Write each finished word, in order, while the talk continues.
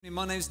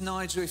My name's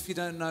Nigel. If you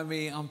don't know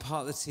me, I'm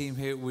part of the team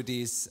here at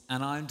Woody's,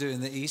 and I'm doing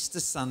the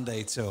Easter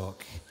Sunday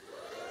talk.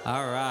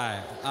 All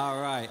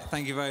right.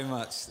 Thank you very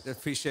much. I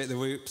appreciate the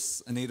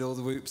whoops. I need all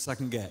the whoops I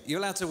can get. You're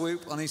allowed to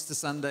whoop on Easter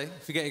Sunday.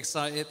 If you get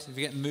excited, if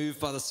you get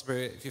moved by the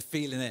Spirit, if you're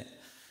feeling it,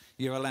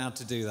 you're allowed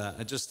to do that.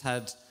 I just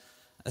had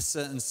a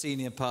certain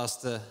senior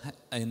pastor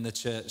in the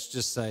church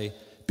just say,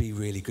 "Be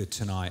really good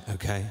tonight,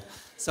 okay?"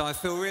 So I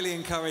feel really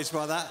encouraged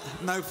by that.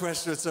 No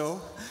pressure at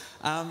all.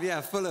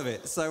 Full of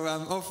it. So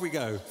off we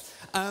go.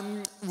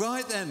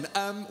 Right then,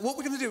 what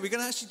we're going to do, we're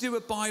going to actually do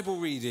a Bible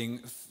reading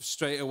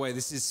straight away.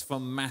 This is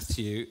from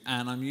Matthew,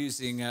 and I'm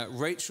using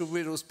Rachel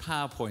Riddle's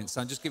PowerPoint.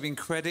 So I'm just giving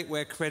credit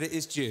where credit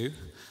is due.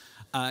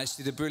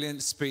 She did a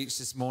brilliant preach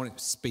this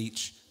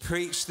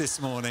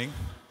morning.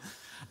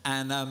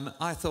 And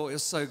I thought it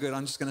was so good,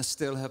 I'm just going to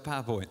steal her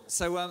PowerPoint.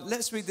 So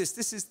let's read this.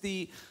 This is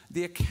the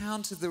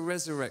account of the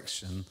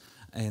resurrection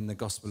in the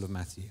Gospel of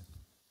Matthew.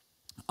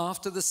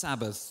 After the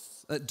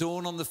Sabbath, at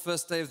dawn on the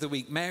first day of the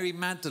week, Mary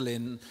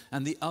Magdalene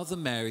and the other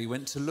Mary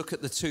went to look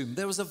at the tomb.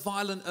 There was a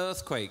violent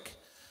earthquake,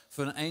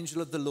 for an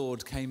angel of the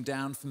Lord came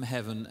down from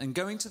heaven and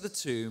going to the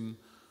tomb,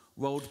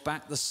 rolled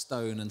back the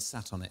stone and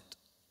sat on it.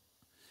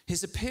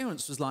 His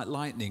appearance was like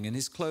lightning and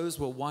his clothes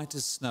were white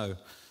as snow.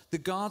 The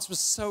guards were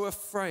so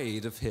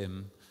afraid of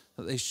him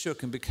that they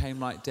shook and became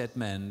like dead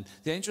men.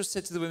 The angel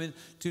said to the women,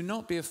 "Do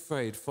not be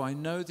afraid, for I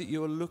know that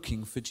you are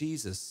looking for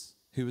Jesus,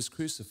 who was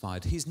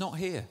crucified. He's not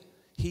here.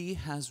 He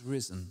has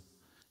risen,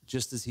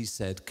 just as he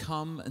said.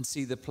 Come and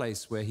see the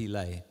place where he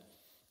lay.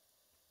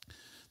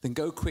 Then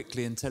go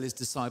quickly and tell his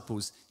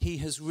disciples, he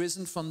has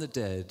risen from the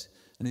dead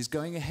and is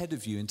going ahead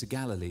of you into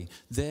Galilee.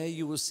 There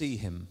you will see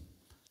him.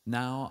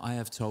 Now I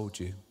have told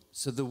you."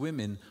 So the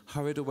women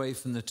hurried away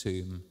from the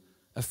tomb,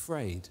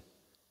 afraid,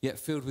 yet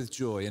filled with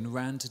joy, and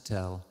ran to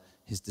tell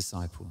his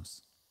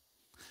disciples.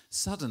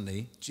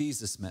 Suddenly,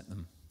 Jesus met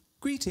them.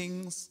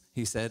 "Greetings,"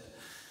 he said.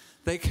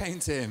 They came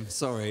to him,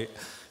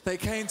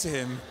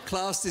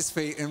 clasped his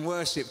feet and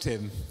worshipped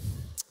him.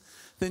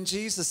 Then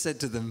Jesus said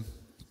to them,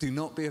 "Do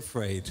not be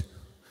afraid.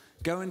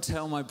 Go and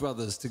tell my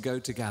brothers to go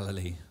to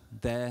Galilee.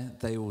 There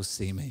they will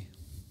see me."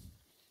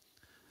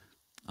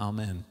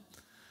 Amen.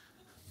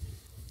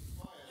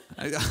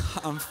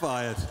 I'm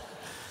fired.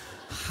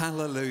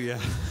 Hallelujah.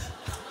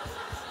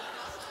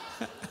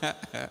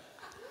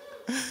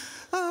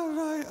 Oh,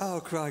 right. Oh,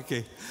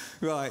 crikey.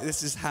 Right,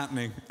 this is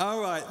happening.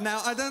 All right.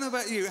 Now, I don't know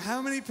about you.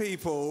 How many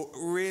people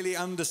really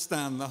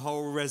understand the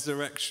whole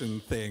resurrection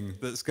thing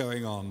that's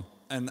going on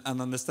and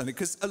understand it?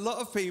 Because a lot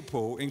of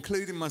people,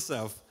 including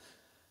myself,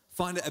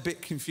 find it a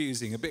bit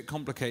confusing, a bit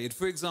complicated.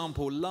 For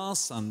example,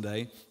 last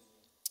Sunday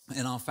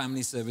in our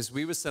family service,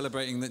 we were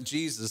celebrating that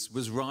Jesus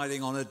was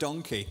riding on a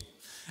donkey.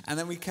 And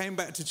then we came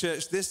back to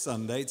church this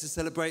Sunday to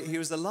celebrate he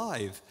was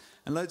alive.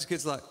 And loads of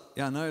kids are like,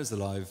 "Yeah, I know he was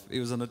alive. He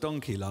was on a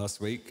donkey last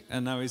week,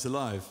 and now he's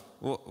alive.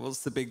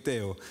 What's the big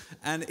deal?"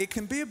 And it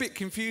can be a bit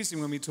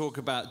confusing when we talk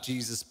about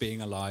Jesus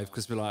being alive,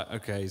 because we're like,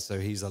 okay, so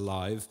he's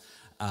alive.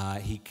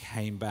 He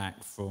came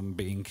back from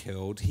being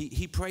killed.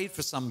 He prayed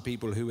for some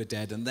people who were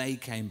dead, and they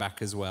came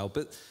back as well.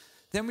 But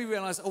then we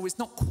realize, it's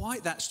not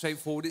quite that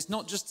straightforward. It's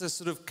not just a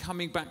sort of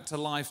coming back to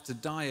life to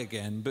die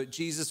again, but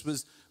Jesus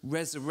was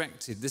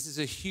resurrected. This is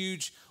a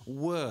huge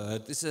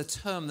word. This is a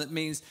term that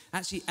means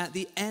actually at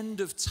the end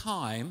of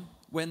time,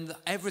 when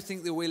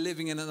everything that we're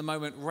living in at the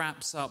moment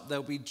wraps up,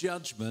 there'll be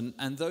judgment,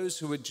 and those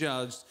who are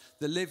judged,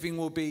 the living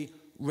will be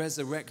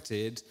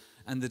resurrected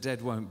and the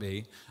dead won't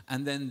be.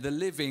 And then the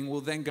living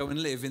will then go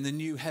and live in the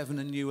new heaven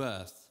and new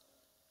earth.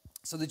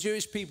 So the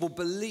Jewish people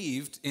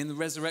believed in the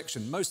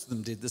resurrection. Most of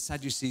them did. The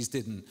Sadducees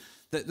didn't.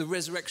 That the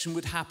resurrection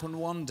would happen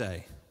one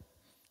day.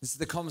 This is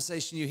the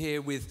conversation you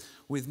hear with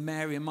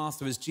Mary and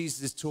Martha as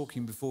Jesus is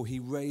talking before he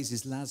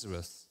raises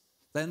Lazarus.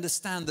 They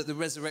understand that the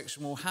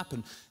resurrection will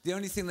happen. The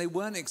only thing they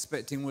weren't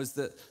expecting was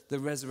that the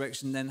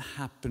resurrection then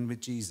happened with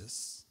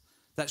Jesus.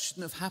 That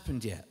shouldn't have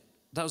happened yet.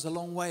 That was a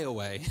long way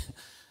away.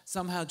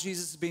 Somehow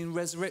Jesus has been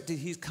resurrected.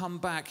 He's come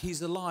back.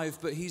 He's alive,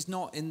 but he's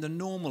not in the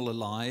normal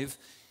alive.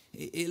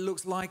 It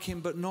looks like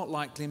him, but not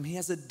like him. He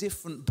has a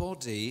different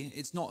body.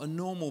 It's not a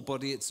normal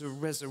body. It's a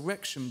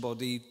resurrection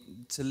body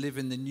to live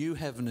in the new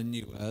heaven and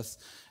new earth.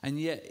 And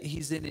yet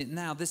he's in it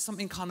now. There's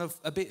something kind of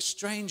a bit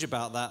strange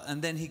about that.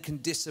 And then he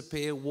can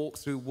disappear, walk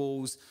through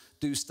walls,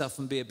 do stuff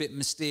and be a bit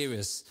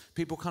mysterious.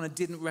 People kind of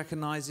didn't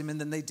recognize him, and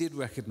then they did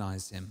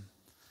recognize him.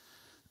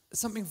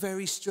 Something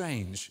very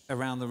strange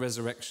around the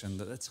resurrection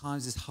that at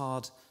times is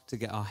hard to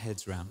get our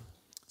heads around.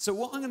 So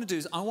what I'm going to do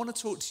is I want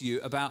to talk to you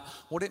about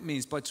what it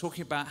means by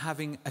talking about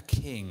having a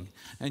king,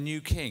 a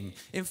new king.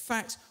 In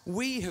fact,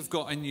 we have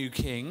got a new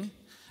king,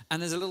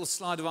 and there's a little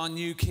slide of our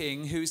new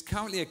king who is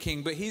currently a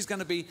king, but he's going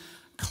to be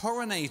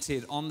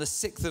coronated on the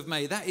 6th of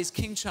May. That is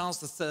King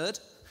Charles III.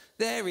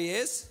 There he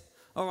is.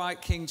 All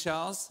right, King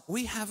Charles.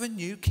 We have a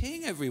new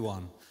king,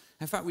 everyone.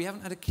 In fact, we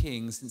haven't had a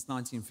king since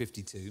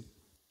 1952.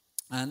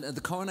 And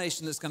the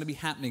coronation that's going to be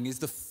happening is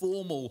the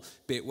formal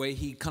bit where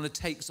he kind of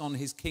takes on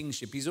his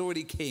kingship. He's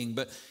already king,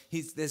 but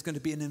there's going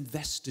to be an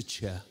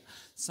investiture,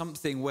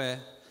 something where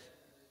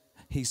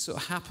he sort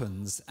of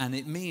happens, and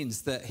it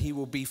means that he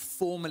will be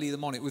formally the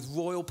monarch with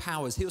royal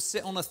powers. He'll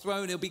sit on a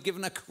throne. He'll be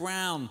given a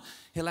crown.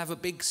 He'll have a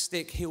big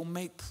stick. He'll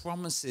make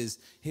promises.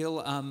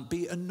 He'll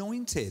be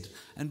anointed,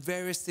 and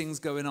various things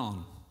going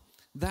on.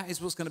 That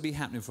is what's going to be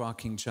happening for our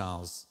King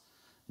Charles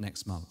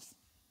next month.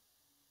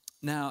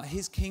 Now,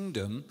 his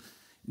kingdom,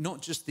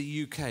 not just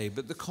the UK,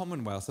 but the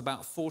Commonwealth,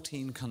 about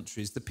 14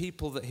 countries, the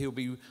people that he'll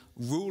be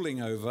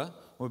ruling over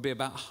will be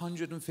about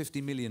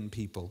 150 million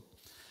people.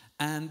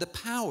 And the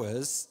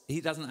powers,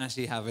 he doesn't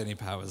actually have any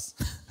powers.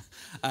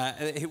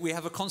 We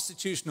have a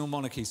constitutional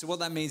monarchy. So what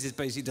that means is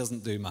basically he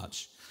doesn't do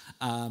much.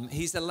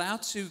 He's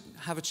allowed to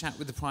have a chat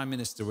with the Prime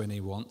Minister when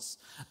he wants.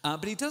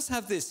 But he does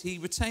have this. He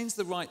retains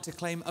the right to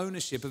claim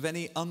ownership of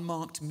any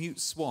unmarked mute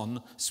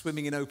swan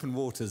swimming in open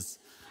waters.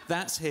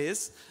 That's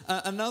his.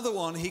 Another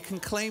one, he can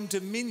claim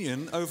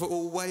dominion over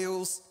all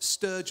whales,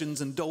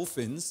 sturgeons and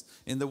dolphins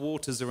in the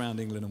waters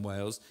around England and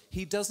Wales.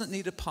 He doesn't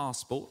need a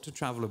passport to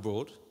travel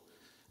abroad.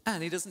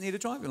 And he doesn't need a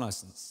driving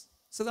license.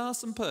 So there are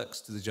some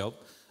perks to the job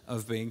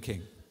of being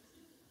king.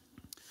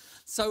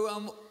 So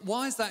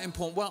why is that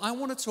important? Well, I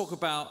want to talk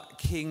about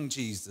King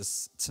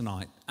Jesus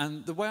tonight.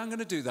 And the way I'm going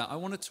to do that, I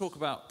want to talk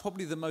about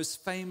probably the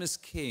most famous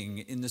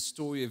king in the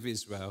story of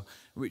Israel,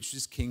 which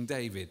is King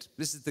David.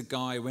 This is the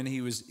guy, when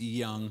he was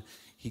young,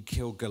 he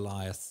killed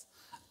Goliath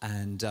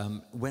and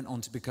went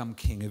on to become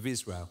king of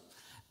Israel.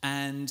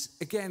 And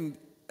again,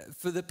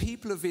 for the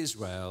people of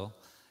Israel,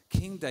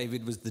 King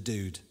David was the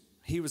dude.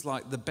 He was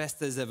like the best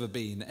there's ever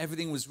been.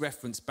 Everything was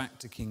referenced back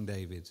to King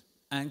David.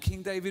 And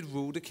King David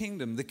ruled a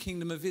kingdom, the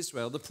kingdom of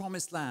Israel, the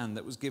promised land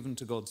that was given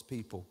to God's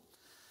people.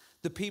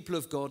 The people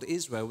of God,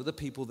 Israel, were the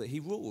people that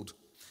he ruled.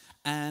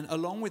 And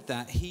along with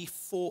that, he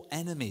fought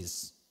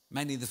enemies,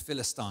 mainly the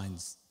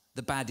Philistines,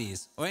 the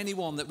baddies, or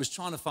anyone that was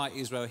trying to fight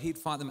Israel, he'd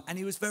fight them. And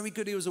he was very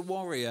good. He was a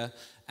warrior,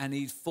 and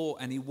he fought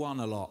and he won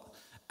a lot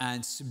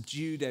and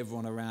subdued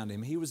everyone around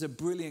him. He was a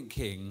brilliant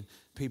king.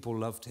 People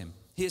loved him.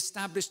 He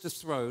established a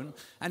throne,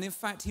 and in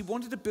fact, he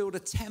wanted to build a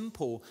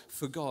temple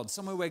for God,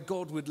 somewhere where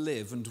God would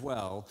live and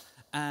dwell.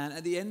 And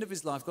at the end of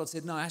his life, God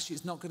said, no, actually,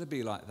 it's not going to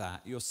be like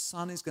that. Your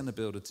son is going to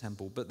build a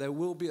temple, but there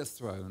will be a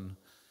throne.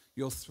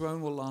 Your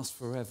throne will last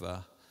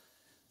forever.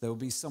 There will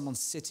be someone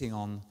sitting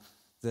on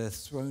the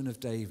throne of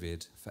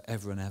David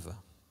forever and ever.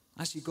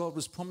 Actually, God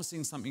was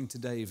promising something to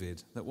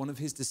David, that one of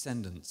his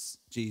descendants,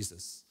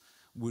 Jesus,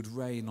 would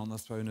reign on the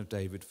throne of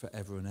David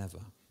forever and ever.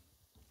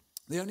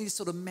 The only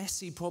sort of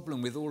messy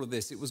problem with all of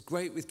this, it was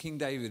great with King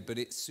David, but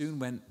it soon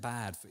went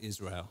bad for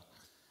Israel.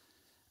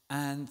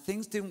 And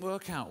things didn't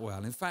work out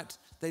well. In fact,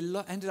 they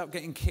ended up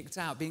getting kicked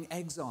out, being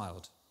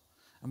exiled.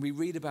 And we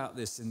read about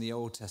this in the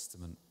Old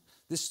Testament.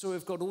 This story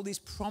of God, all these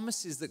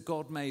promises that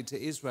God made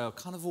to Israel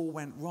kind of all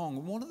went wrong.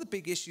 And one of the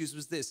big issues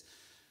was this.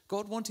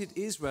 God wanted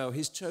Israel,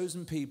 his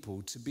chosen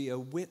people, to be a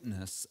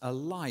witness, a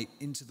light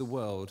into the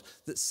world,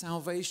 that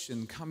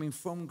salvation coming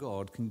from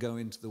God can go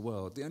into the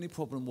world. The only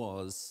problem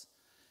was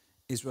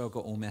Israel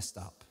got all messed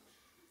up.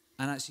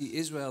 And actually,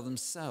 Israel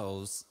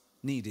themselves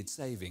needed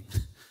saving.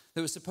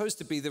 There was supposed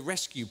to be the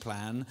rescue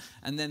plan,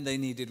 and then they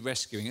needed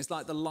rescuing. It's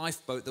like the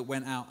lifeboat that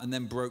went out and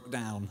then broke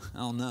down.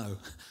 Oh no,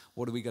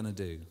 what are we going to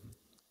do?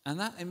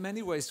 And that in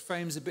many ways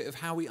frames a bit of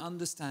how we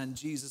understand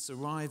Jesus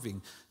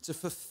arriving to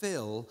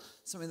fulfill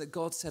something that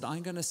God said,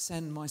 I'm going to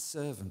send my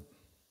servant.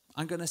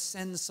 I'm going to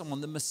send someone,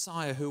 the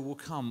Messiah who will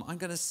come. I'm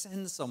going to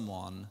send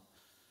someone,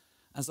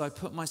 as I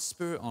put my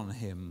spirit on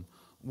him,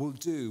 will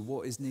do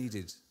what is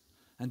needed,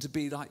 and to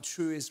be like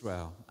true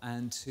Israel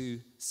and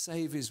to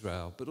save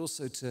Israel, but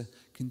also to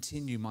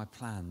continue my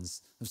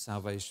plans of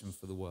salvation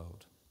for the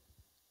world.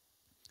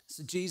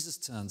 So Jesus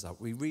turns up.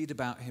 We read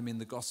about him in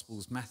the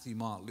Gospels, Matthew,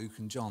 Mark, Luke,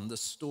 and John, the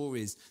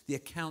stories, the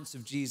accounts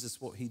of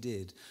Jesus, what he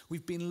did.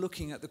 We've been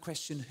looking at the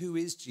question, who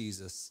is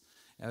Jesus,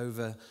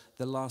 over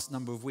the last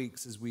number of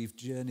weeks as we've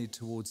journeyed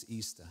towards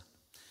Easter.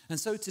 And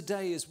so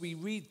today, as we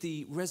read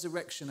the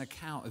resurrection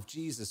account of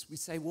Jesus, we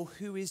say, well,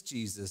 who is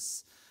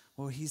Jesus?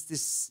 Well, he's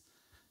this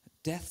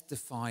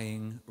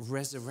death-defying,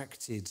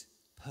 resurrected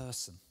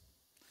person.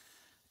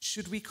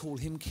 Should we call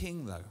him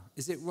king, though?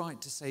 Is it right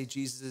to say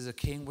Jesus is a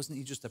king? Wasn't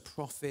he just a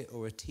prophet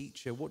or a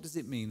teacher? What does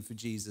it mean for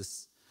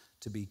Jesus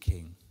to be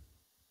king?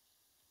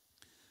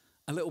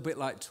 A little bit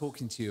like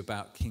talking to you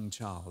about King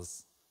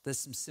Charles. There's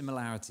some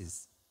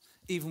similarities.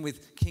 Even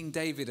with King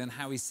David and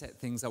how he set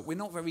things up. We're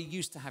not very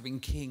used to having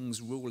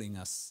kings ruling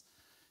us.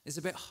 It's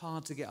a bit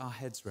hard to get our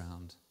heads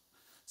around.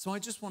 So I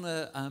just want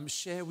to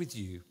share with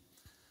you,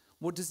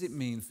 what does it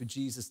mean for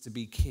Jesus to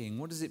be king?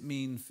 What does it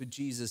mean for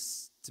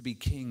Jesus to be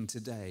king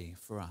today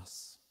for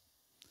us?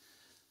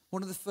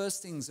 One of the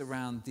first things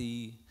around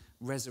the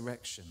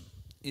resurrection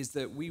is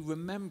that we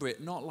remember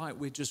it not like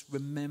we're just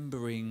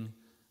remembering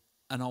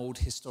an old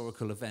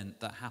historical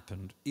event that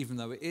happened, even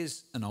though it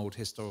is an old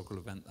historical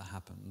event that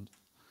happened.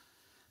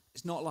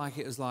 It's not like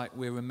it was like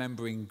we're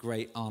remembering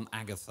great Aunt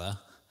Agatha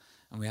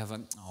and we have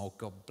oh,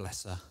 God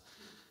bless her,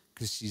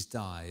 because she's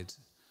died.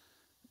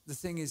 The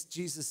thing is,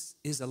 Jesus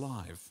is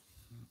alive.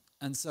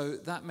 And so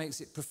that makes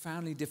it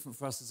profoundly different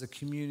for us as a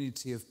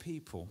community of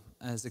people,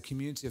 as a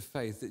community of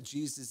faith, that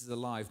Jesus is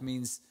alive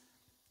means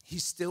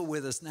He's still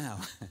with us now.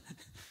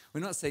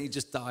 We're not saying he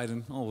just died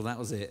and, oh, that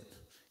was it.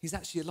 He's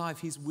actually alive.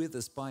 He's with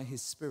us by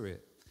his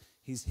Spirit.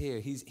 He's here.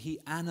 He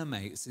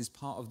animates, is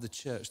part of the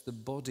church. The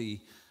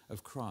body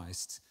of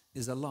Christ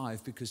is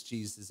alive because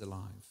Jesus is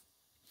alive.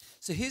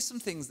 So here's some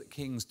things that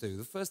kings do.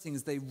 The first thing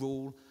is they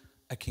rule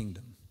a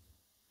kingdom.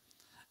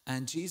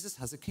 And Jesus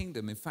has a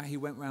kingdom. In fact, he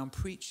went around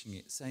preaching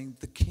it, saying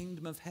the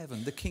kingdom of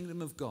heaven, the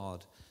kingdom of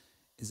God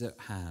is at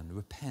hand.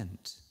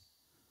 Repent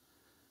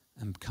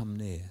and come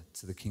near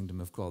to the kingdom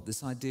of God.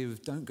 This idea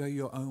of don't go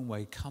your own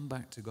way, come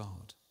back to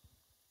God.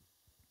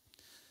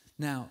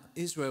 Now,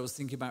 Israel was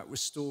thinking about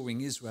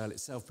restoring Israel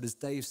itself, but as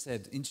Dave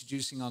said,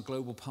 introducing our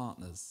global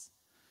partners.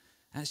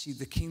 Actually,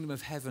 the kingdom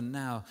of heaven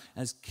now,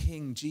 as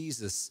King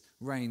Jesus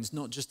reigns,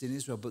 not just in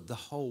Israel, but the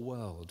whole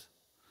world.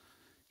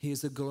 He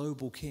is a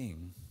global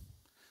king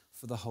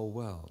for the whole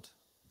world.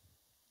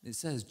 It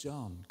says,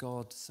 John,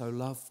 God so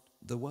loved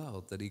the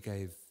world that he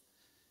gave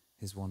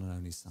his one and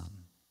only son.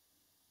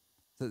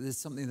 That there's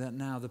something that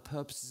now the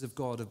purposes of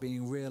God are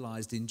being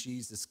realized in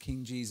Jesus,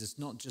 King Jesus,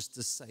 not just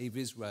to save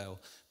Israel,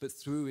 but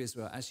through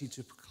Israel, actually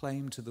to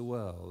proclaim to the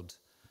world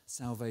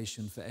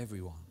salvation for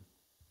everyone.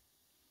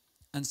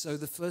 And so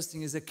the first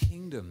thing is a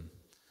kingdom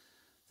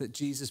that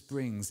Jesus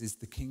brings is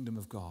the kingdom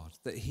of God,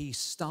 that he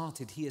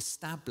started, he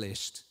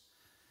established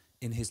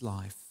in his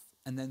life.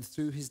 And then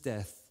through his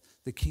death,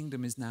 the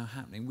kingdom is now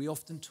happening. We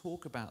often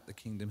talk about the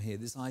kingdom here,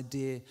 this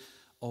idea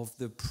of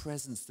the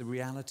presence, the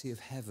reality of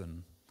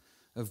heaven,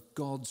 of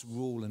God's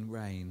rule and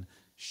reign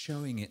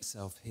showing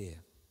itself here.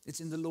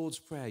 It's in the Lord's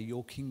Prayer,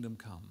 your kingdom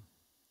come,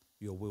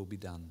 your will be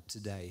done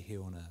today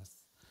here on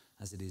earth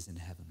as it is in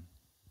heaven.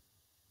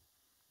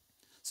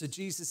 So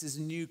Jesus is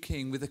a new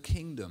king with a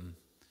kingdom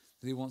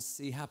that he wants to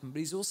see happen, but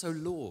he's also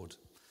Lord.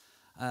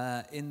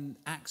 In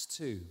Acts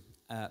 2,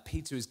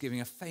 Peter is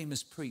giving a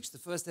famous preach, the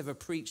first ever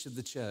preach of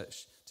the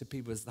church to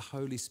people as the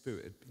Holy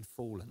Spirit had been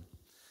fallen.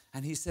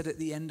 And he said at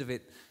the end of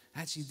it,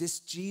 actually this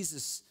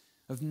Jesus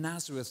of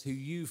Nazareth who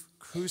you've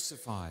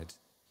crucified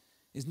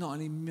is not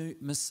only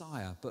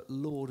Messiah, but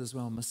Lord as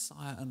well,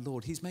 Messiah and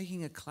Lord. He's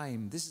making a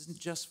claim. This isn't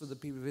just for the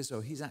people of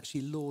Israel. He's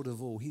actually Lord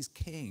of all. He's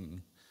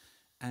king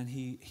and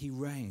he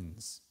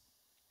reigns.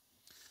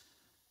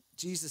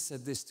 Jesus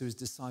said this to his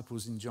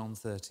disciples in John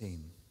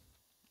 13.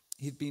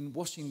 He'd been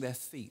washing their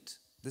feet.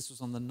 This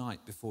was on the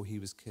night before he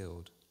was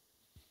killed.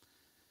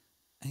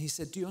 And he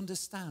said, do you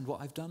understand what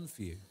I've done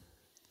for you?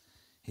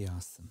 He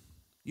asked them.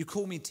 You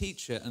call me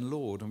teacher and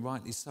Lord, and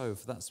rightly so,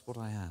 for that's what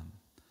I am.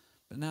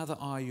 But now that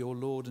I, your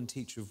Lord and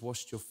teacher, have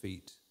washed your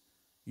feet,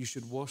 you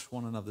should wash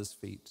one another's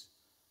feet.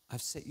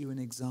 I've set you an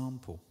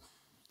example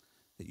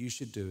that you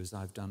should do as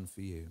I've done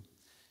for you.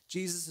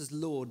 Jesus as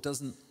Lord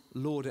doesn't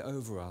lord it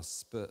over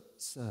us, but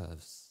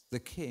serves. The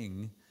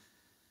King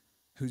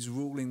who's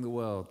ruling the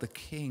world, the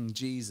King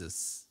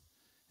Jesus,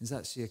 is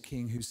actually a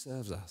king who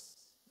serves us,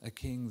 a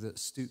king that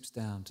stoops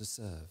down to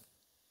serve,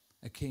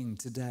 a king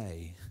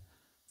today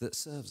that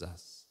serves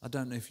us. I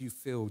don't know if you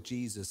feel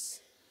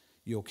Jesus,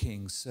 your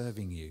king,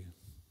 serving you,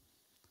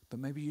 but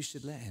maybe you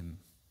should let him,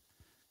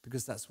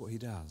 because that's what he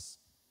does.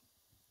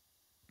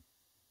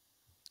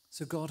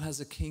 So God has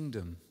a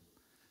kingdom.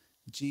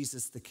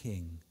 Jesus the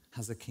King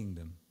has a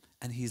kingdom,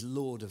 and he's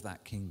Lord of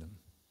that kingdom.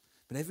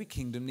 But every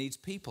kingdom needs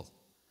people.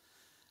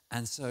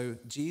 And so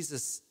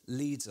Jesus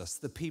leads us,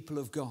 the people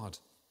of God.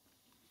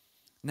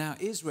 Now,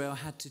 Israel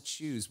had to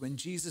choose. When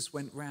Jesus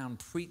went round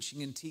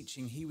preaching and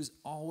teaching, he was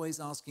always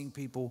asking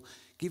people,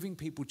 giving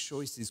people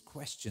choices,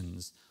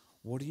 questions.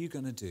 What are you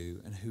going to do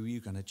and who are you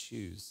going to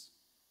choose?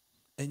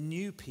 A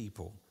new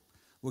people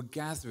were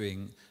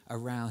gathering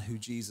around who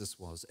Jesus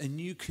was. A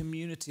new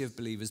community of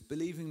believers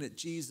believing that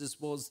Jesus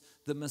was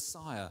the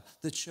Messiah,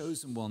 the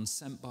chosen one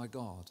sent by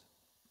God.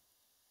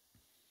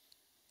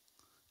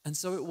 And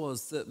so it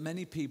was that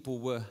many people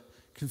were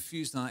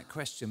confused on that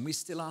question. We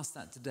still ask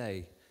that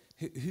today.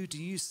 Who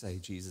do you say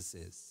Jesus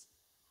is?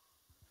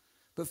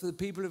 But for the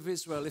people of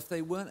Israel, if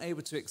they weren't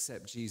able to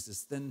accept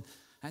Jesus, then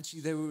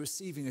actually they were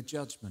receiving a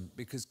judgment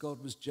because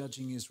God was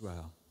judging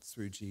Israel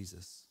through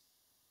Jesus.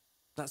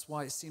 That's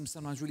why it seems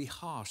sometimes really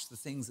harsh, the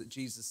things that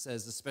Jesus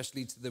says,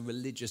 especially to the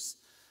religious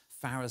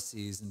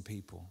Pharisees and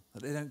people,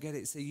 that they don't get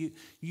it. So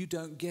you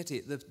don't get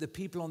it. The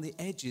people on the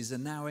edges are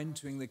now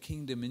entering the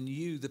kingdom, and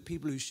you, the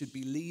people who should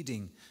be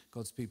leading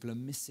God's people, are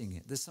missing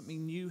it. There's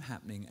something new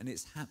happening, and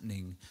it's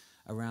happening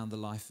around the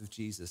life of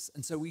Jesus.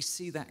 And so we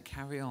see that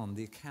carry on,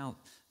 the account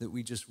that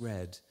we just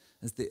read,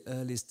 as the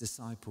earliest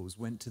disciples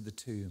went to the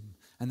tomb,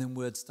 and then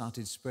word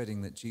started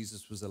spreading that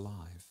Jesus was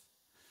alive,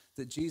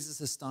 that Jesus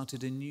has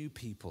started a new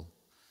people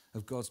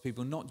of God's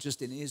people, not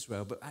just in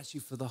Israel, but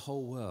actually for the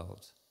whole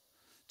world,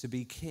 to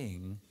be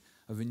king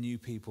of a new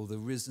people. The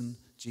risen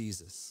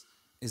Jesus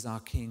is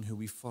our king who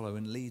we follow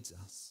and leads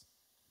us.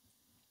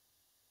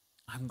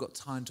 I haven't got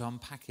time to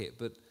unpack it,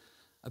 but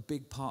a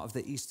big part of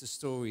the Easter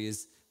story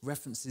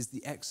references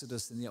the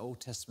Exodus in the Old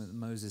Testament of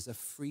Moses, a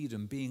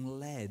freedom, being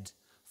led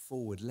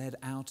forward, led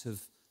out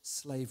of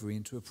slavery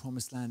into a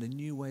promised land, a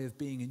new way of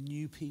being, a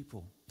new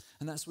people.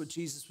 And that's what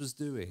Jesus was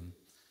doing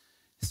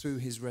through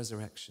his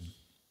resurrection.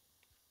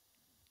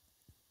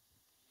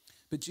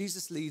 But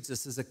Jesus leads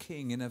us as a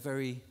king in a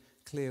very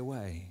clear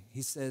way.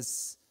 He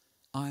says,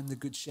 I am the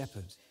good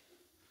shepherd.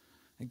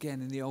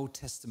 Again, in the Old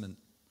Testament,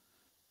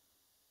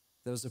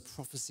 there was a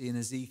prophecy in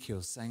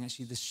Ezekiel saying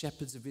actually the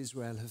shepherds of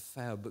Israel have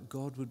failed, but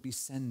God would be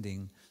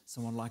sending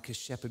someone like a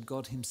shepherd.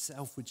 God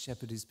himself would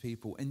shepherd his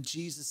people. And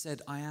Jesus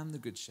said, I am the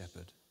good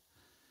shepherd.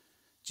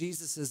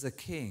 Jesus as a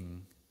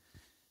king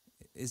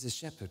is a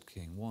shepherd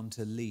king, one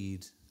to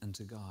lead and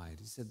to guide.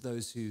 He said,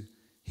 those who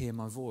hear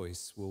my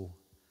voice will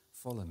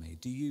follow me.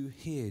 Do you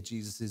hear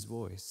Jesus'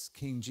 voice?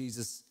 King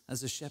Jesus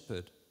as a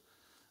shepherd,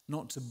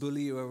 not to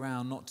bully you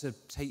around, not to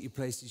take you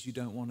places you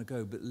don't want to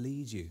go, but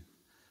lead you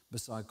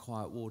beside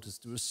quiet waters,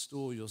 to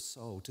restore your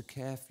soul, to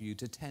care for you,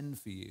 to tend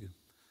for you,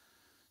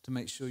 to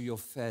make sure you're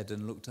fed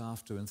and looked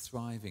after and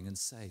thriving and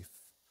safe,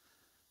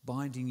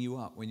 binding you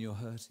up when you're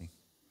hurting,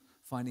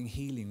 finding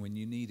healing when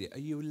you need it. Are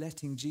you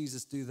letting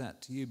Jesus do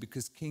that to you?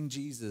 Because King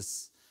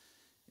Jesus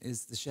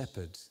is the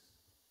shepherd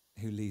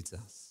who leads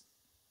us.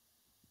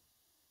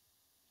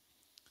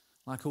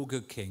 Like all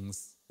good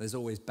kings, there's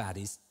always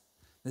baddies.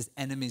 There's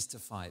enemies to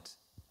fight.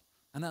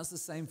 And that's the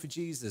same for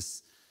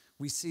Jesus.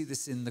 We see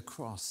this in the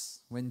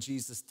cross. When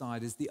Jesus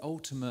died is the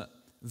ultimate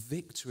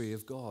victory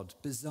of God.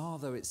 Bizarre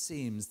though it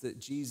seems that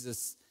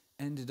Jesus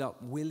ended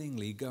up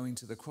willingly going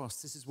to the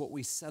cross. This is what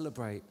we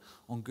celebrate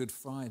on Good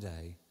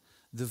Friday,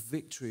 the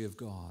victory of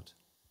God.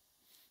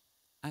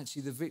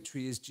 Actually, the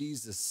victory is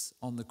Jesus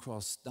on the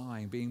cross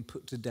dying, being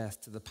put to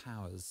death to the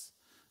powers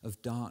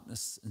of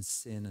darkness and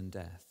sin and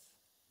death.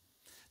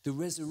 The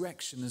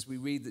resurrection, as we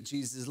read that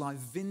Jesus' life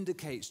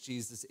vindicates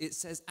Jesus, it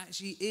says,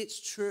 actually, it's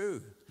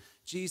true.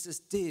 Jesus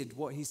did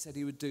what he said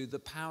he would do. The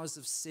powers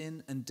of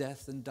sin and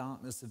death and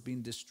darkness have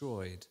been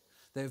destroyed.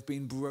 They have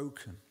been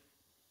broken.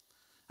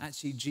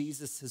 Actually,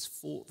 Jesus has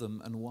fought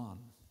them and won.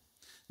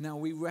 Now,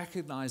 we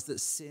recognize that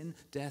sin,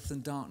 death,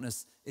 and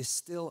darkness is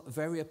still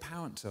very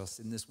apparent to us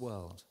in this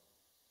world.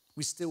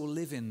 We still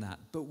live in that,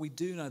 but we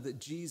do know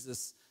that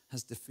Jesus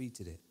has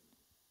defeated it.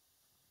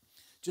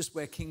 Just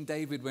where King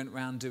David went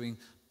around doing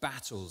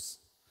battles,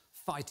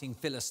 fighting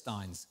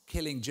Philistines,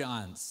 killing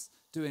giants,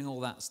 doing all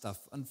that stuff.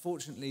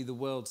 Unfortunately, the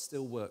world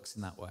still works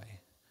in that way.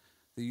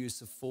 The use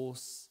of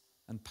force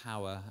and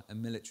power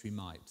and military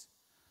might,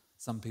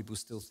 some people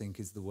still think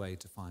is the way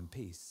to find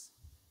peace.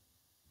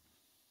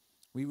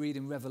 We read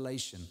in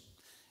Revelation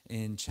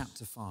in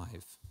chapter 5,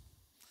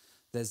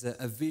 there's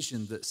a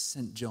vision that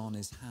St. John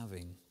is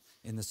having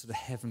in the sort of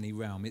heavenly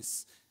realm.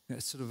 It's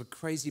sort of a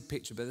crazy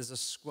picture, but there's a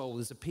scroll,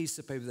 there's a piece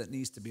of paper that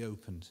needs to be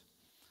opened.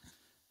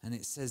 And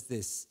it says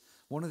this,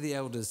 one of the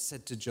elders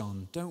said to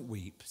John, don't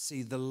weep.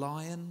 See, the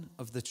Lion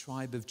of the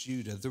tribe of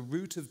Judah, the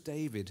Root of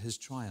David, has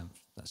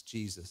triumphed. That's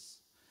Jesus.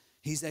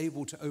 He's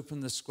able to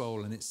open the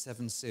scroll and its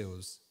 7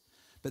 seals.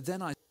 But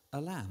then I saw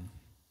a lamb,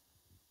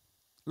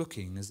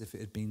 looking as if it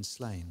had been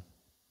slain,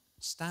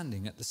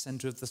 standing at the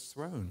center of the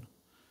throne,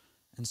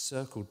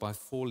 encircled by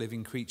 4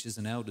 living creatures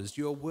and elders.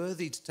 You are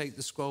worthy to take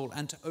the scroll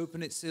and to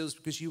open its seals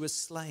because you were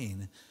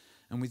slain,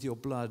 and with your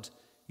blood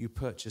you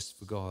purchased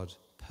for God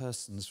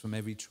persons from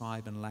every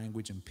tribe and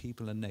language and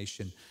people and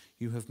nation.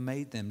 You have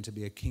made them to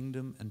be a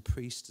kingdom and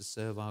priests to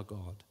serve our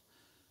God,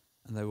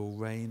 and they will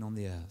reign on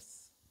the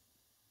earth.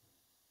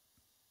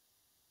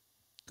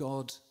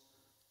 God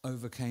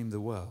overcame the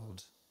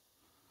world,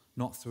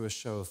 not through a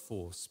show of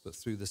force, but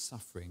through the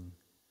suffering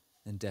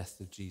and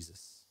death of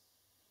Jesus.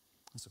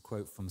 That's a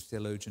quote from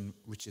theologian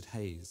Richard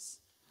Hayes.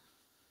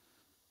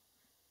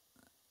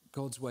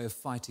 God's way of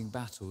fighting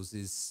battles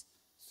is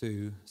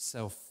through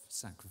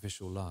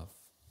self-sacrificial love.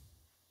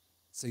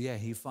 So yeah,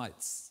 he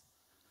fights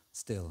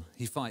still.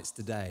 He fights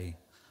today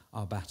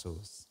our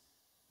battles.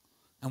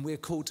 And we're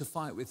called to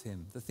fight with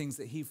him. The things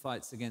that he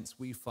fights against,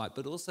 we fight.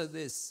 But also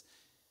this,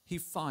 he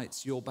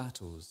fights your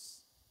battles.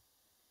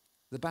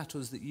 The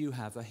battles that you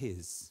have are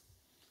his.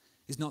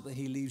 It's not that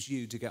he leaves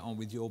you to get on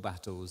with your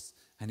battles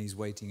and he's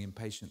waiting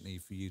impatiently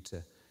for you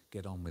to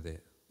get on with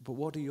it. But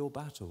what are your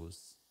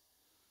battles?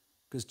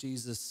 Because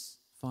Jesus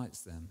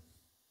fights them.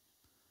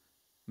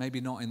 Maybe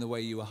not in the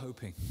way you were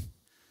hoping.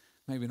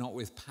 Maybe not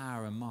with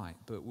power and might,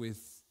 but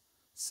with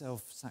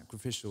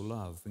self-sacrificial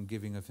love and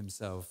giving of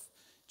himself.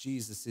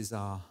 Jesus is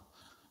our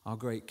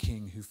great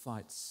King who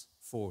fights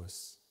for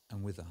us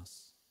and with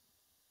us.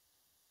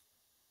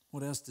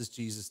 What else does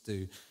Jesus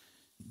do?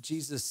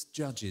 Jesus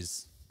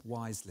judges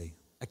wisely.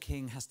 A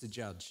king has to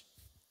judge.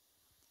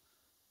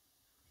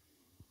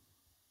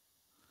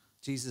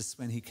 Jesus,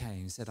 when he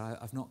came, said,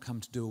 I've not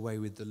come to do away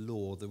with the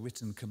law, the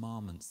written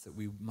commandments that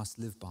we must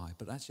live by,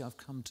 but actually I've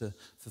come to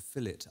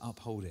fulfill it, to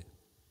uphold it.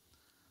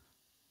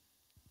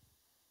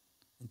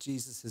 And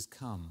Jesus has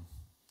come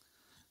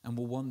and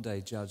will one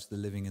day judge the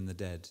living and the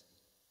dead.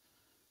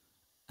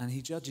 And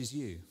he judges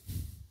you.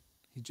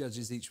 He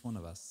judges each one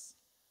of us.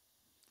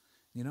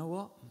 You know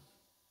what?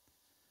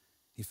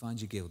 He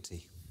finds you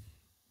guilty.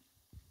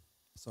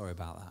 Sorry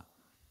about that.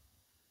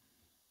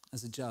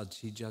 As a judge,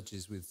 he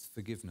judges with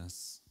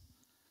forgiveness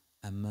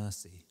and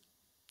mercy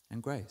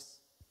and grace.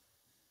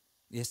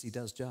 Yes, he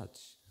does judge.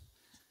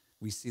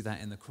 We see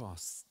that in the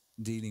cross,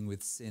 dealing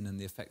with sin and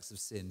the effects of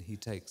sin. He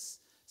takes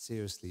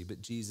seriously,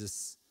 but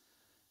Jesus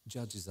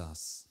judges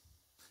us.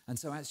 And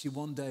so actually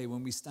one day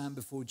when we stand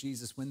before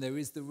Jesus, when there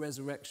is the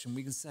resurrection,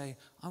 we can say,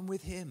 I'm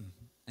with him.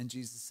 And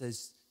Jesus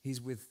says,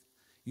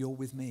 you're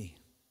with me.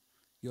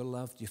 You're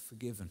loved, you're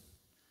forgiven.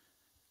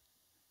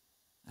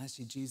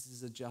 Actually, Jesus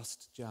is a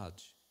just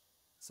judge.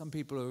 Some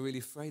people are really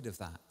afraid of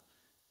that,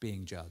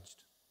 being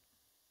judged.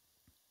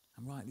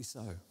 And rightly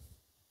so.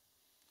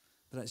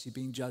 But actually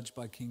being judged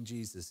by King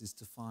Jesus is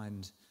to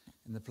find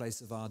in the place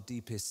of our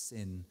deepest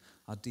sin,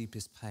 our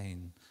deepest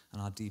pain,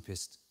 and our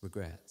deepest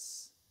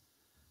regrets,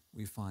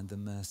 we find the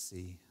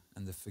mercy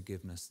and the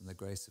forgiveness and the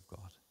grace of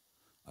God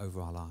over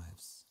our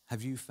lives.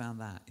 Have you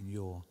found that in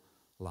your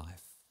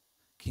life?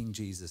 King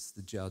Jesus,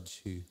 the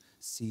judge who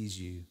sees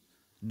you,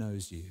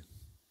 knows you,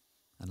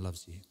 and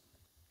loves you.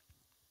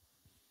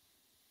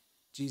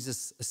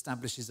 Jesus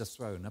establishes a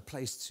throne, a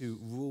place to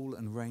rule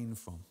and reign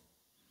from.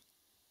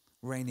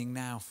 Reigning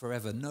now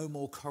forever. No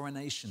more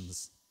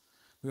coronations.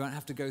 We won't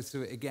have to go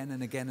through it again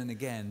and again and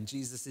again.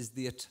 Jesus is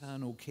the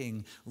eternal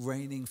King,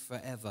 reigning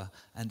forever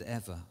and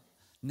ever,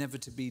 never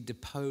to be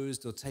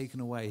deposed or taken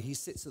away. He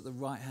sits at the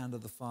right hand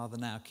of the Father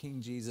now.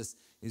 King Jesus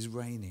is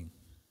reigning.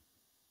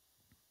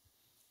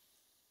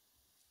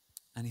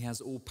 And he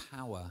has all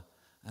power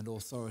and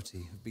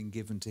authority have been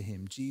given to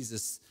him.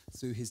 Jesus,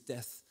 through his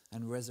death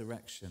and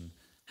resurrection,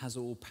 has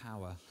all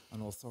power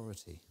and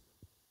authority.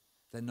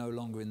 They're no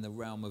longer in the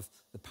realm of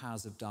the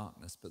powers of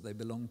darkness, but they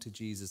belong to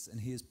Jesus, and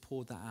he has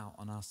poured that out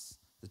on us,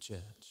 the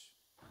church.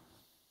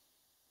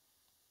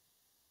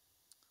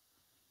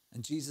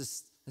 And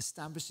Jesus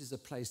establishes a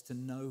place to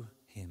know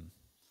him,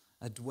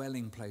 a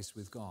dwelling place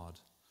with God,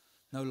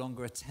 no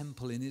longer a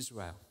temple in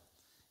Israel,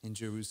 in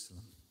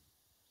Jerusalem,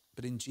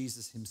 but in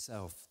Jesus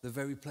himself, the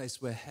very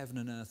place where heaven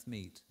and earth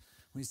meet.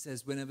 When he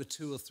says, whenever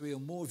 2 or 3 or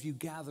more of you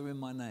gather in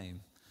my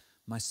name,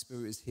 my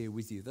spirit is here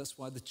with you. That's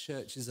why the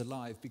church is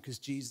alive, because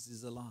Jesus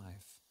is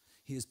alive.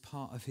 He is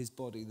part of his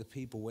body, the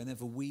people.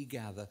 Whenever we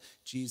gather,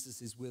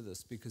 Jesus is with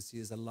us because he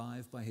is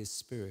alive by his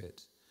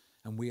spirit.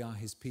 And we are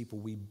his people.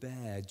 We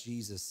bear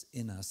Jesus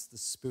in us, the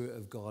Spirit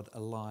of God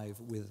alive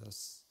with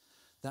us.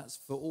 That's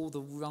for all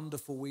the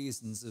wonderful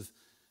reasons of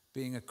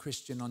being a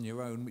Christian on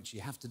your own, which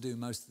you have to do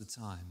most of the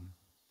time.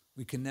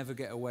 We can never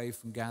get away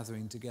from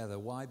gathering together.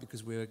 Why?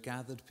 Because we're a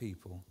gathered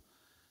people.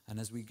 And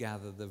as we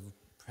gather, the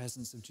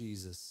presence of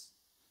Jesus,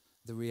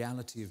 the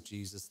reality of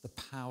Jesus, the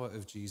power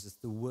of Jesus,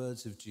 the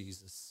words of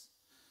Jesus,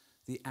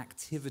 the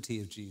activity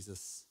of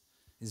Jesus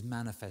is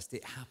manifest.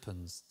 It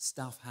happens.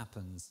 Stuff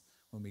happens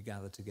when we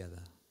gather together.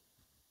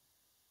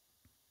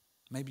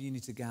 Maybe you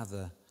need to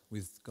gather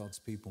with God's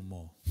people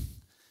more.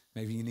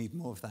 Maybe you need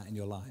more of that in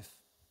your life.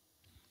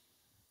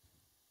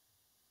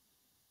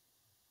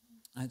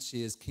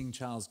 Actually, as King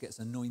Charles gets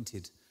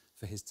anointed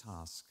for his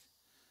task,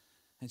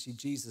 actually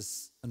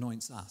Jesus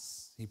anoints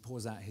us. He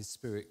pours out his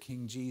Spirit.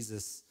 King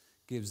Jesus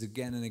gives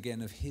again and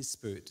again of his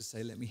Spirit to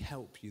say, let me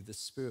help you. The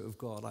Spirit of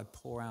God I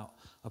pour out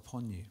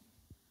upon you.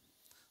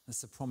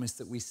 That's the promise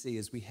that we see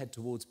as we head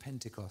towards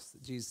Pentecost,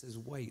 that Jesus says,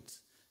 wait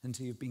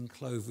until you've been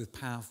clothed with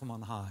power from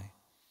on high.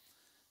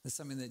 There's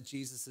something that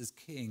Jesus as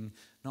King,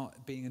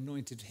 not being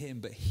anointed him,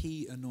 but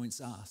he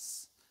anoints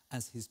us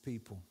as his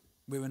people.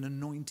 We're an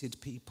anointed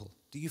people.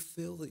 Do you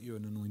feel that you're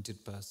an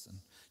anointed person?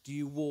 Do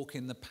you walk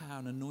in the power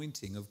and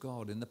anointing of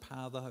God, in the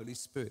power of the Holy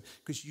Spirit?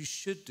 Because you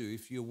should do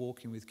if you're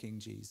walking with King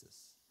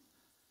Jesus.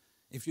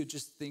 If you're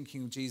just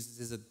thinking Jesus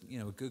is a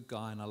good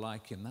guy and I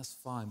like him, that's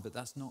fine, but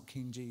that's not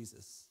King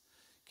Jesus.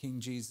 King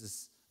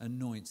Jesus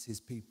anoints his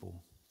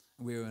people.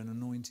 We're an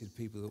anointed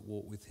people that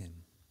walk with him.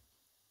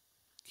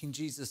 King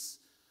Jesus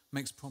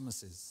makes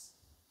promises,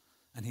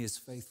 and he is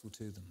faithful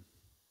to them.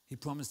 He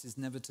promises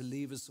never to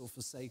leave us or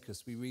forsake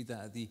us. We read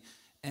that at the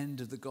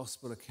end of the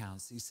gospel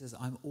accounts. He says,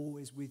 I'm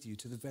always with you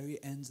to the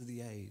very ends of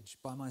the age.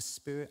 By my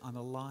Spirit, I'm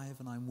alive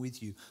and I'm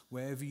with you.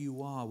 Wherever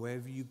you are,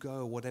 wherever you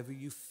go, whatever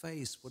you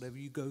face, whatever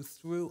you go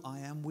through, I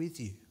am with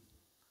you.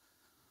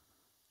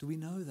 Do we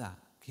know that?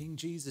 King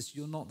Jesus,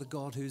 you're not the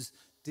God who's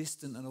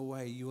distant and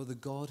away. You are the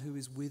God who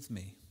is with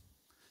me,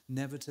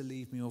 never to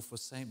leave me or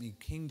forsake me.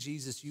 King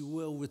Jesus, you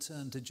will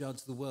return to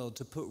judge the world,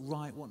 to put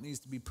right what needs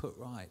to be put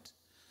right.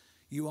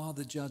 You are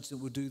the judge that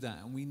will do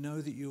that. And we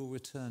know that you will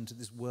return to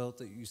this world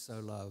that you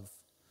so love.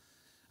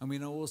 And we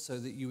know also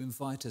that you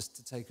invite us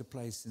to take a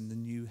place in the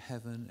new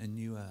heaven and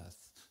new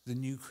earth, the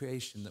new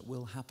creation that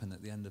will happen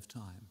at the end of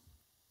time.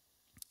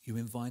 You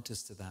invite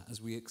us to that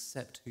as we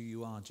accept who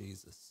you are,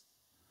 Jesus.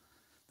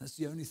 That's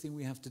the only thing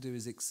we have to do,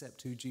 is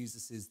accept who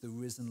Jesus is, the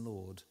risen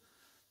Lord,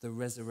 the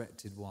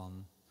resurrected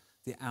one,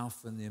 the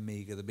Alpha and the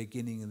Omega, the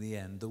beginning and the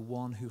end, the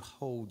one who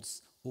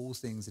holds all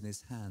things in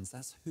his hands.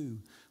 That's who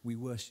we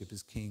worship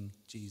as King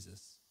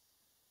Jesus.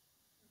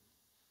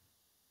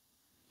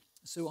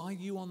 So are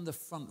you on the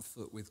front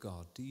foot with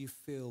God? Do you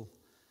feel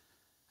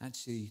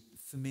actually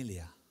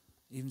familiar?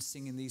 Even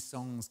singing these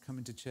songs,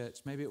 coming to church,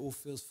 maybe it all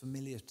feels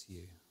familiar to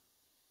you.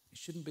 It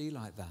shouldn't be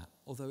like that,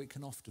 although it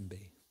can often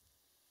be.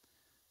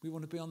 We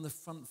want to be on the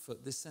front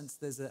foot, this sense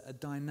there's a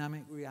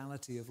dynamic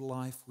reality of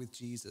life with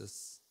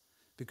Jesus,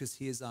 because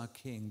he is our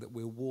King, that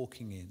we're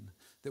walking in,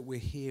 that we're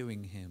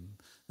hearing him,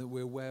 that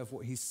we're aware of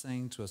what he's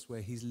saying to us,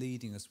 where he's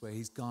leading us, where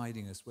he's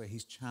guiding us, where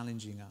he's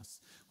challenging us,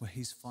 where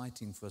he's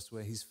fighting for us,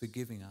 where he's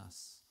forgiving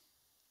us,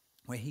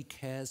 where he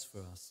cares for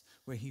us,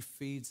 where he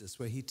feeds us,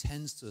 where he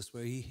tends to us,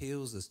 where he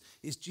heals us.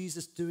 Is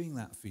Jesus doing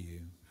that for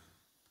you?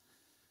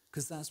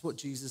 Because that's what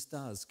Jesus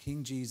does.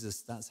 King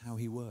Jesus, that's how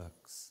he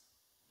works.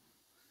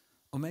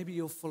 Or maybe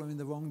you're following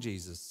the wrong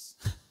Jesus,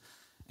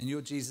 and your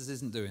Jesus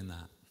isn't doing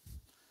that.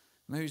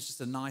 Maybe it's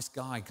just a nice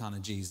guy kind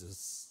of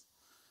Jesus,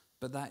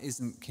 but that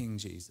isn't King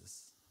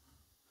Jesus.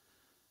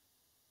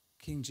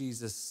 King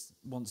Jesus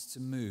wants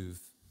to move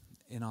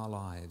in our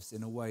lives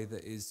in a way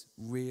that is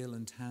real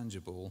and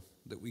tangible,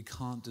 that we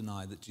can't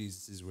deny that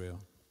Jesus is real.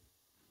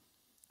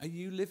 Are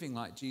you living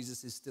like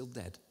Jesus is still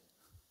dead?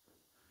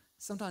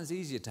 It's sometimes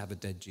easier to have a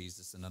dead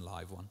Jesus than a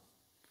live one.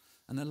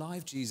 An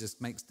alive Jesus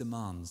makes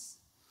demands.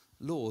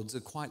 Lords are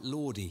quite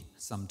lordy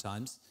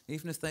sometimes,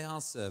 even if they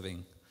are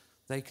serving.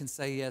 They can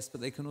say yes, but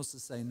they can also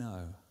say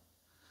no.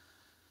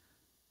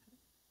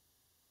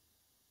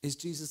 Is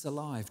Jesus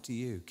alive to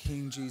you?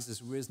 King Jesus,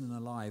 risen and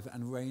alive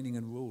and reigning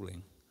and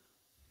ruling?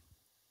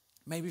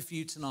 Maybe for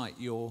you tonight,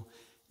 you're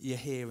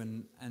here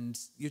and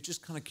you're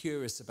just kind of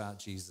curious about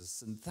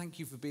Jesus. And thank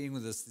you for being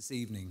with us this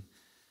evening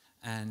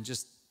and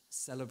just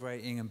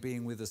celebrating and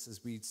being with us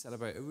as we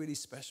celebrate a really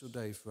special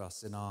day for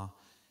us in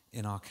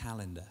our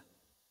calendar.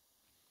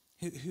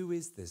 Who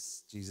is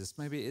this Jesus?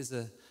 Maybe it is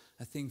a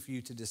thing for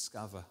you to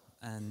discover.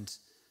 And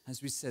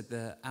as we said,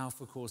 the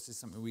Alpha course is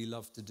something we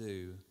love to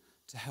do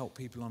to help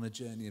people on a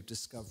journey of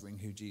discovering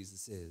who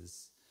Jesus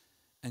is.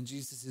 And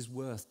Jesus is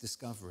worth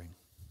discovering.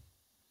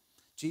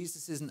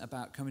 Jesus isn't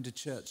about coming to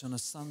church on a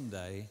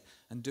Sunday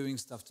and doing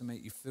stuff to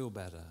make you feel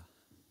better.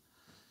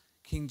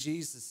 King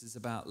Jesus is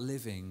about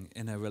living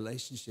in a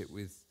relationship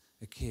with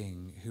a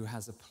king who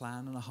has a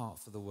plan and a heart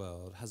for the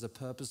world, has a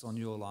purpose on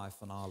your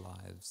life and our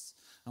lives,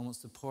 and wants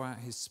to pour out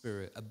his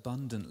Spirit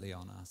abundantly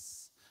on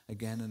us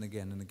again and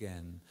again and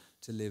again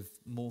to live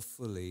more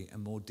fully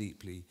and more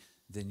deeply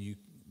than you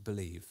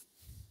believe.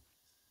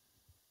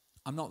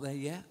 I'm not there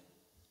yet,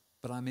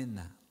 but I'm in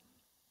that.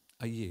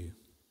 Are you?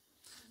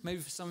 Maybe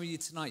for some of you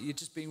tonight, you're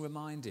just being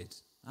reminded.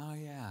 Oh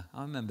yeah,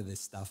 I remember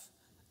this stuff.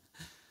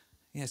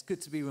 Yeah, it's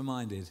good to be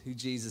reminded who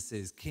Jesus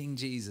is, King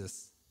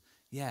Jesus.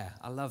 Yeah,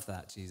 I love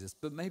that, Jesus.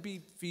 But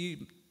maybe for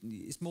you,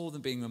 it's more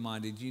than being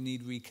reminded. You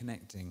need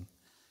reconnecting.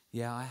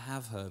 Yeah, I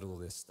have heard all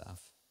this stuff,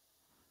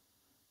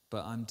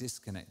 but I'm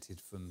disconnected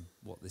from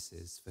what this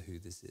is, for who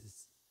this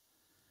is.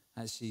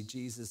 Actually,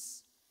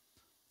 Jesus,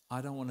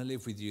 I don't want to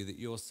live with you that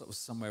you're sort of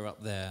somewhere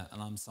up there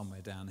and I'm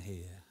somewhere down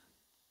here.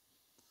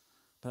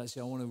 But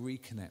actually, I want to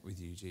reconnect with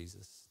you,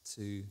 Jesus,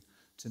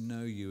 to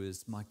know you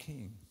as my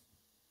King,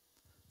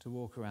 to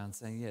walk around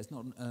saying, yeah, it's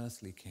not an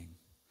earthly king.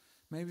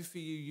 Maybe for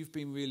you, you've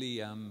been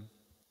really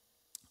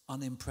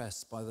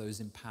unimpressed by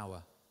those in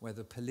power,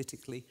 whether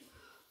politically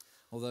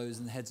or those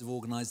in the heads of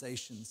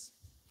organizations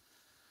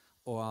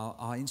or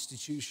our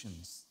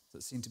institutions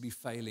that seem to be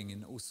failing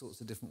in all sorts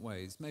of different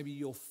ways. Maybe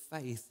your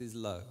faith is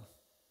low.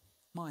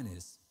 Mine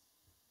is.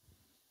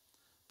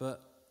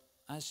 But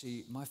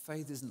actually, my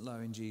faith isn't low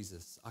in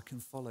Jesus. I can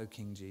follow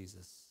King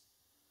Jesus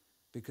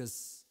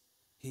because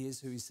he is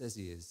who he says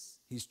he is.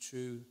 He's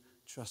true,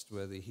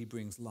 trustworthy. He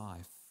brings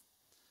life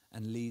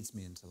and leads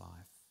me into life,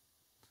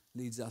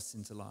 leads us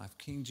into life.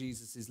 King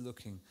Jesus is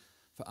looking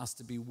for us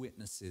to be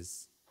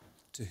witnesses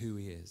to who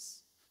he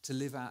is, to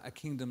live out a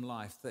kingdom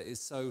life that is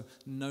so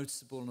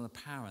noticeable and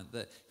apparent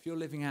that if you're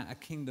living out a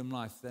kingdom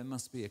life, there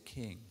must be a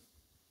king.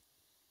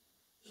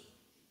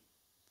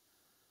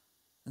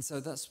 And so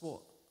that's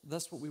what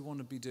we want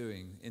to be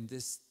doing in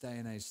this day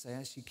and age. Say,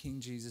 actually, King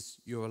Jesus,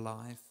 you're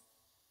alive.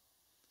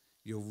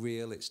 You're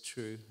real, it's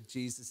true.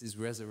 Jesus is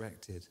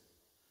resurrected,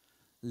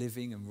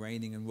 living and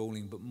reigning and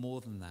ruling. But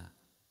more than that,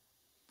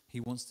 he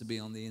wants to be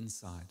on the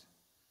inside,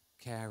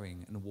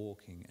 caring and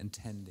walking and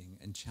tending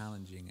and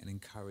challenging and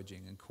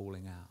encouraging and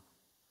calling out.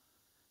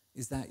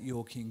 Is that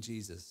your King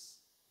Jesus?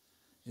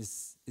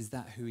 Is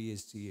that who he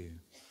is to you?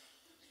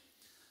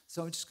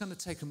 So I'm just going to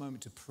take a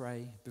moment to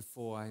pray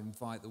before I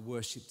invite the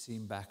worship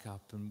team back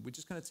up. And we're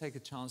just going to take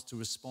a chance to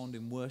respond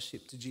in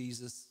worship to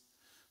Jesus,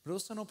 but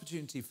also an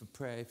opportunity for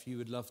prayer if you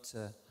would love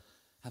to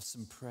have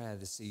some prayer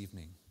this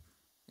evening.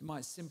 It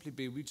might simply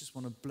be we just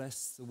want to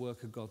bless the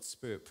work of God's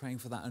Spirit, praying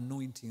for that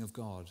anointing of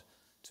God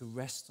to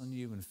rest on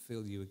you and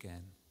fill you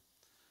again.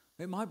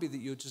 It might be that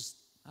you're just,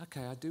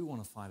 okay, I do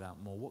want to find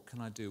out more. What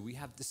can I do? We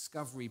have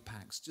discovery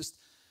packs, just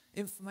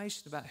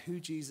information about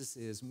who Jesus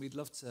is, and we'd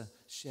love to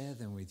share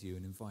them with you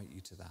and invite you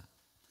to that.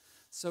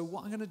 So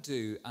what I'm going to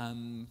do, I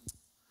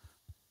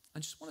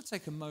just want to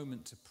take a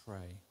moment to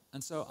pray.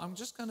 And so I'm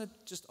just going to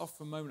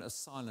offer a moment of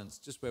silence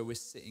just where we're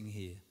sitting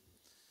here.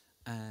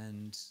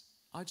 And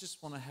I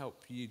just want to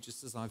help you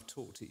just as I've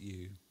talked at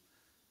you.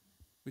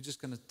 We're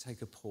just going to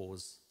take a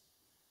pause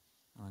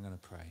and I'm going to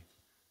pray.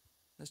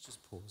 Let's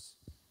just pause.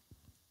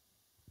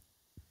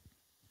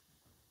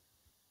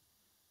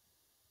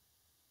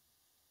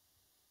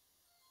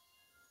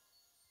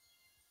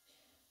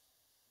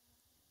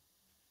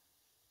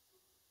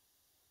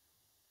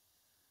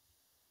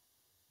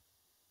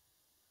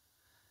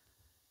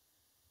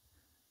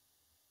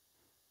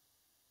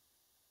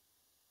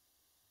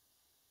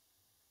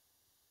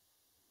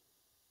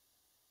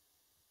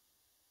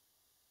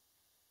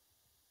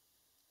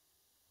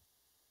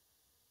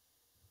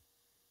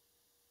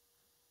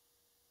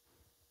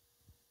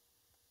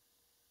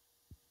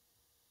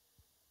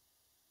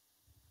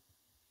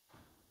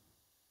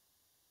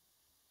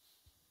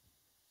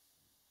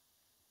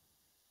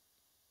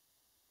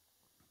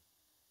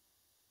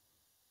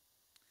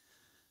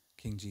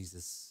 King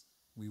Jesus,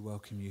 we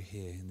welcome you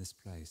here in this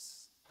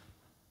place.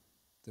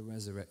 The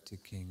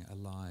resurrected King,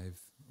 alive,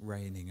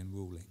 reigning and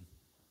ruling.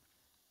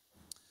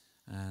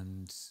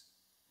 And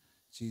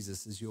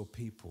Jesus, as your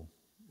people,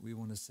 we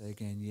want to say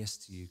again yes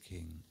to you,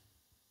 King.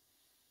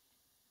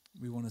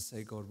 We want to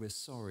say, God, we're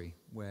sorry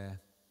where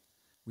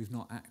we've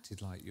not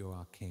acted like you're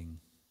our King.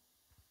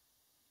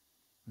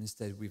 And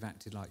instead, we've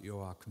acted like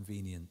you're our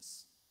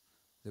convenience,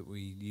 that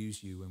we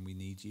use you when we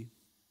need you.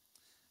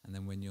 And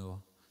then when you're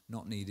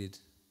not needed,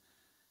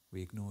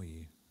 we ignore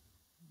you.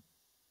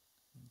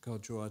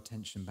 God, draw our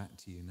attention back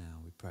to you now,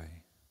 we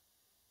pray.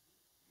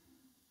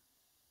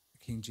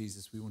 King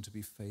Jesus, we want to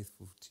be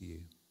faithful to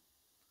you,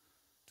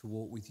 to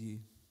walk with you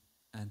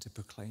and to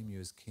proclaim you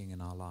as King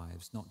in our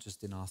lives, not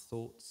just in our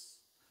thoughts,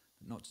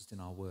 not just in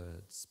our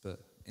words, but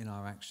in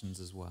our actions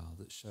as well,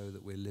 that show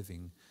that we're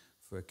living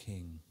for a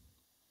King,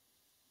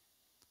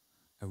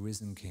 a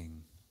risen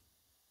King,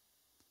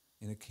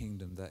 in a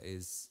kingdom that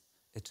is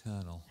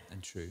eternal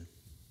and true.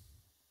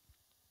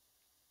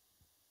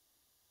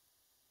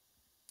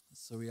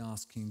 So we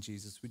ask, King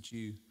Jesus, would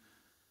you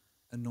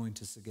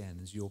anoint us again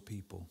as your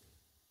people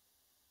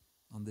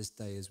on this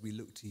day as we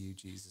look to you,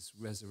 Jesus,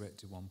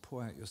 resurrected one.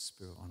 Pour out your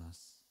Spirit on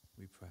us,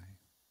 we pray.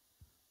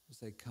 We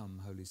say,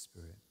 come, Holy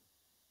Spirit.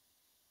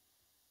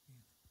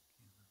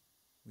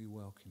 We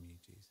welcome you,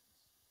 Jesus.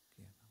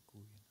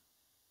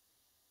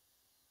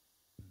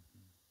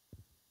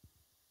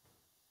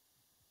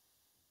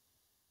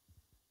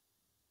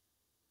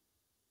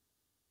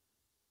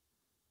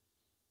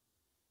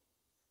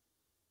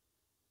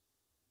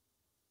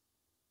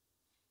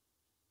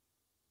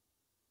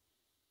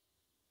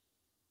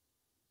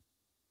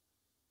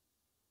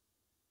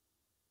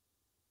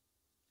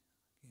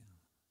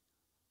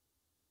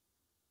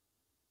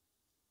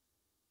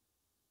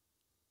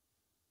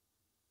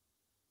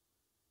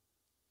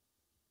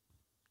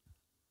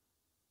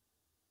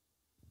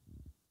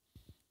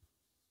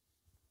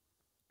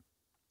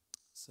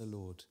 So,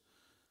 Lord,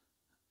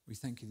 we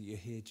thank you that you're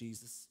here,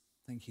 Jesus.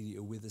 Thank you that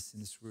you're with us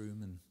in this room,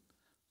 and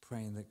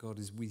praying that God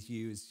is with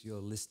you as you're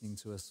listening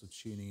to us or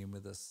tuning in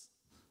with us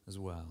as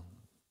well.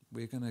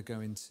 We're going to go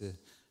into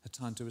a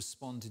time to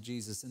respond to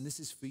Jesus, and this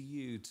is for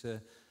you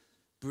to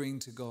bring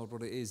to God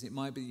what it is. It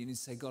might be that you need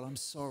to say, God, I'm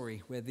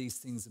sorry where these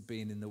things have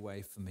been in the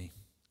way for me,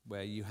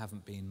 where you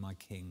haven't been my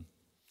King.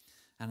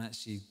 And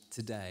actually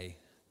today,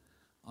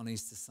 on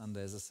Easter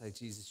Sunday, as I say,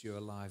 Jesus, you're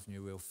alive and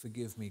you're real.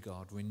 Forgive me,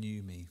 God,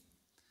 renew me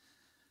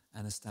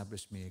and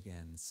establish me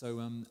again. So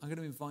I'm going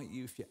to invite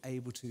you, if you're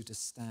able to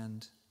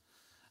stand,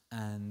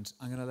 and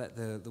I'm going to let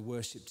the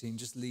worship team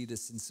just lead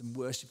us in some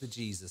worship of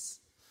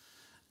Jesus.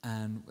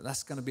 And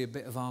that's going to be a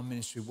bit of our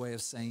ministry way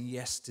of saying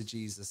yes to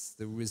Jesus,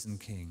 the risen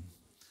King.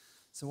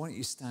 So why don't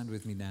you stand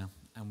with me now,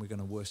 and we're going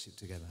to worship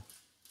together.